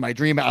house. This was my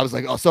dream. I was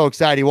like, oh, so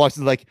excited. He walks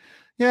in like,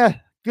 yeah,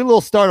 good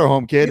little starter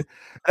home, kid.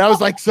 And I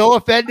was like so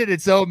offended and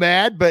so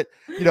mad, but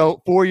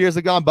 4 years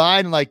have gone by,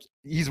 and like,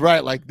 he's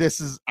right. Like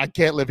I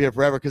can't live here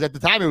forever. Cause at the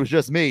time it was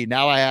just me.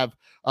 Now I have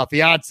a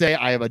fiance,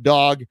 I have a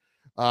dog,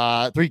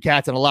 3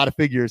 cats, and a lot of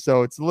figures.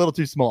 So it's a little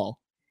too small.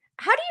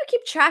 How do you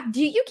keep track?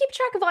 Do you keep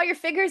track of all your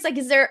figures? Like,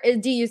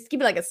 do you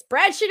keep like a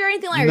spreadsheet or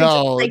anything like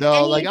that?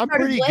 No, like I'm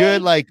pretty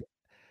good. Like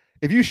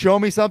if you show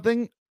me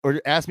something or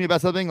ask me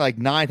about something, like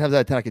 9 times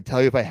out of 10, I can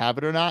tell you if I have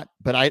it or not,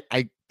 but I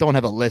don't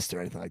have a list or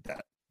anything like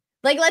that.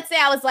 Like, let's say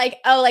I was like,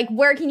 oh, like,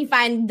 where can you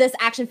find this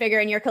action figure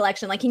in your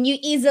collection? Like, can you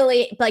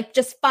easily, like,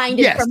 just find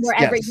it from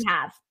wherever you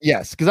have?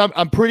 Yes, because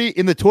I'm pretty,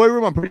 in the toy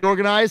room, I'm pretty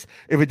organized.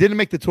 If it didn't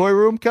make the toy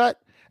room cut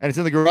and it's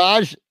in the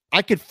garage,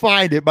 I could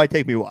find it. It might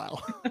take me a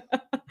while.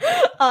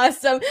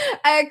 Awesome.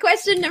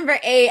 Question number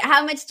 8.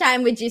 How much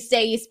time would you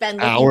say you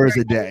spend? Hours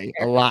a day.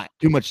 A lot.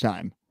 Too much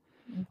time.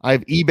 I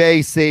have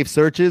eBay safe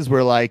searches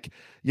where, like,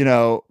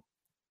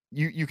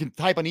 you can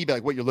type on eBay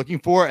like what you're looking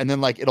for, and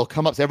then like it'll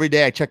come up. So every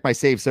day I check my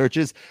saved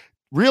searches.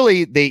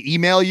 Really, they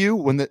email you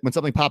when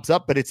something pops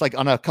up, but it's like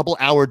on a couple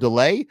hour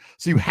delay.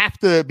 So you have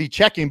to be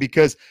checking,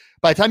 because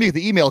by the time you get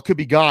the email, it could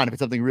be gone if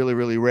it's something really,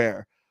 really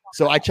rare.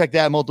 So I check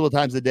that multiple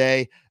times a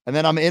day. And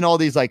then I'm in all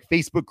these like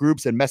Facebook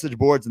groups and message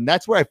boards. And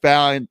that's where I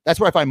find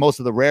most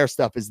of the rare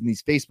stuff is in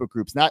these Facebook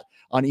groups, not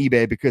on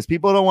eBay, because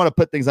people don't want to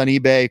put things on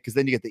eBay, because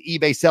then you get the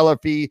eBay seller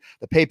fee,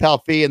 the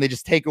PayPal fee, and they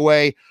just take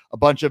away a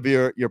bunch of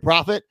your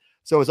profit.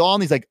 So it's all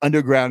in these like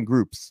underground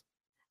groups.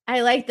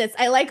 I like this.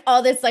 I like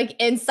all this like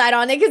insight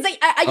on it because like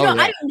I Oh, yeah.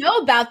 I don't know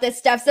about this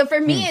stuff. So for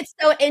me, it's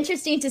so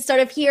interesting to sort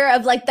of hear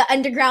of like the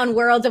underground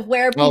world of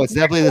where Oh, people it's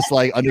definitely this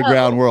like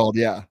underground world.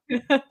 Yeah.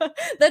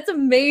 That's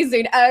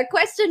amazing.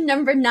 Question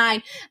number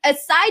 9.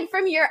 Aside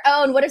from your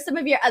own, what are some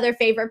of your other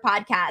favorite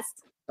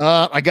podcasts?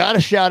 I got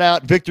to shout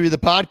out Victory the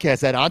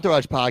Podcast, that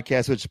Entourage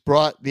podcast, which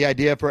brought the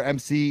idea for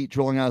MC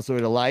Trolling Out Story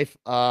to life.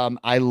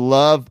 I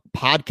love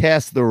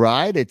Podcast The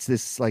Ride. It's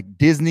this like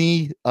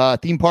Disney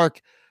theme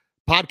park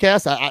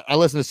podcast. I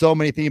listen to so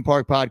many theme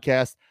park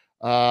podcasts.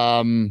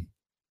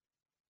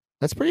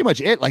 That's pretty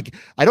much it. Like,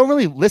 I don't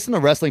really listen to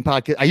wrestling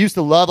podcasts. I used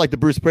to love like the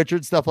Bruce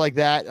Pritchard stuff like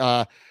that.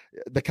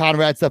 The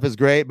Conrad stuff is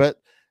great, but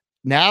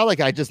now like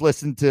I just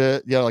listen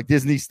to like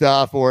Disney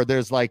stuff, or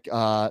there's like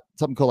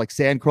something called like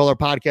Sandcrawler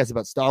podcast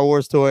about Star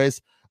Wars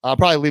toys.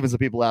 Probably leaving some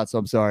people out, so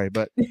I'm sorry,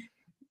 but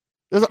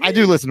I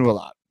do listen to a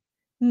lot.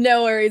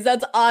 No worries.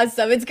 That's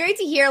awesome. It's great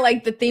to hear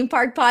like the theme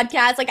park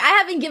podcast. Like I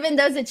haven't given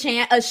those a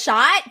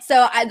shot.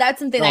 So that's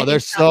something. Oh,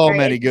 there's so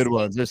many good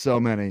ones. There's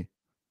so many.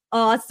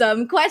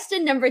 Awesome.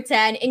 Question number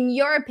 10. In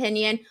your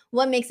opinion,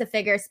 what makes a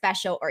figure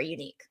special or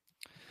unique?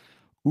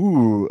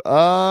 Ooh,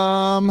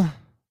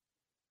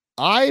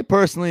 I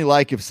personally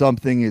like if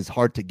something is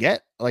hard to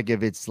get, like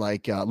if it's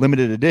like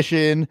limited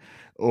edition,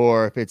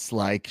 or if it's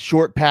like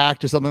short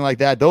packed or something like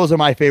that. Those are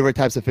my favorite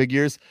types of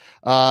figures.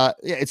 Yeah,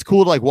 it's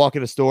cool to like walk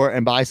in a store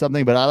and buy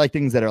something, but I like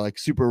things that are like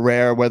super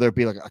rare, whether it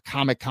be like a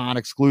Comic-Con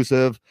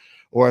exclusive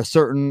or a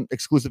certain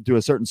exclusive to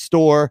a certain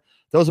store.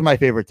 Those are my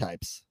favorite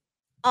types.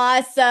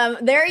 Awesome.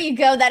 There you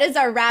go. That is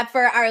our wrap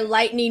for our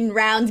lightning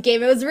round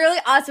game. It was really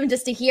awesome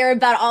just to hear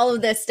about all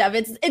of this stuff.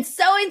 It's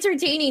so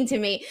entertaining to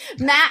me.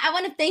 Matt, I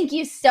want to thank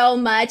you so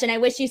much, and I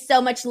wish you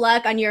so much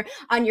luck on your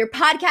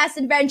podcast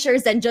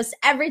adventures and just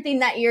everything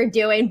that you're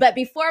doing. But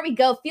before we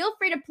go, feel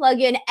free to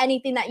plug in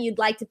anything that you'd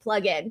like to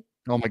plug in.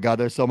 Oh my God,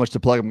 there's so much to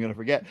plug. I'm going to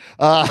forget.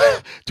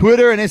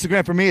 Twitter and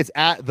Instagram for me, it's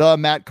at the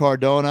Matt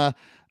Cardona.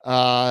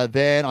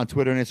 Then on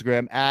Twitter and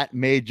Instagram at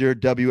Major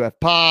WF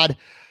Pod.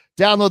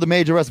 Download the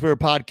Major Wrestling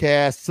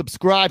Podcast.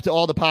 Subscribe to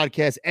all the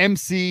podcasts.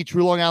 MC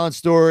True Long Island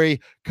Story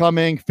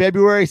coming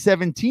February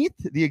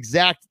 17th, the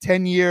exact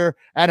 10-year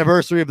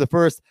anniversary of the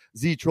first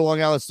Z True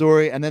Long Island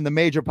Story. And then the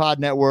Major Pod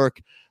Network.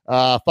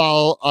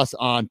 Follow us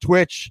on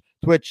Twitch,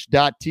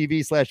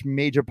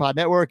 twitch.tv/Major Pod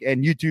Network,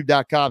 and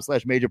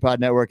youtube.com/Major Pod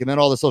Network. And then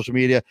all the social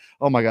media.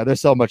 Oh my God,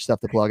 there's so much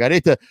stuff to plug. I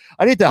need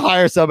to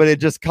hire somebody to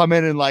just come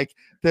in and like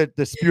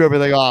to spew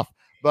everything off.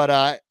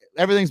 But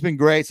everything's been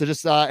great. So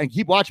just and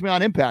keep watching me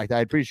on Impact.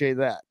 I appreciate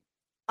that.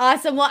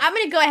 Awesome. Well, I'm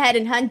going to go ahead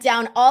and hunt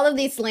down all of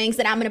these links,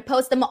 and I'm going to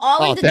post them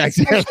all in the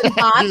description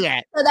box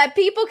so that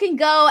people can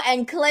go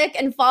and click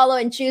and follow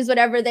and choose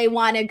whatever they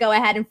want to go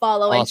ahead and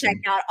follow and check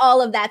out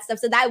all of that stuff.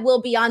 So that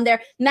will be on there.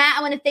 Matt,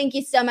 I want to thank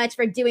you so much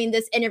for doing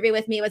this interview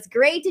with me. It was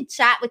great to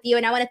chat with you,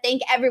 and I want to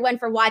thank everyone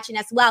for watching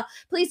as well.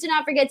 Please do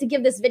not forget to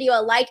give this video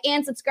a like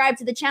and subscribe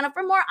to the channel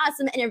for more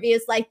awesome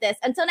interviews like this.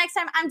 Until next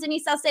time, I'm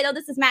Denise Salcedo.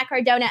 This is Matt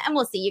Cardona, and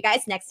we'll see you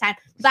guys next time.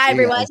 Bye,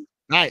 everyone.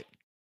 Bye.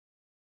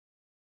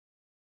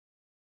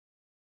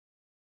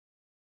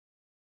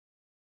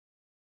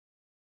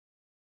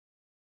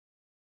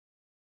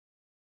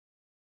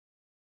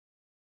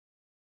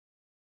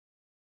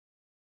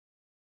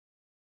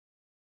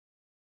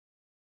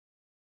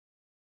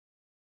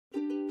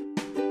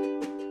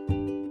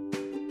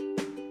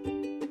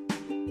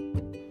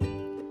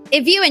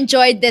 If you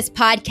enjoyed this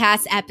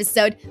podcast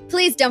episode,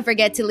 please don't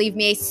forget to leave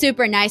me a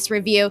super nice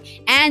review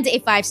and a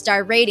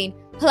 5-star rating.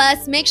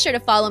 Plus, make sure to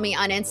follow me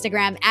on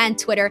Instagram and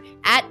Twitter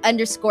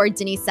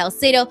 @_Denise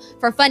Salcedo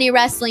for funny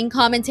wrestling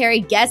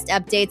commentary, guest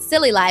updates,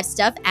 silly live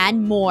stuff,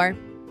 and more.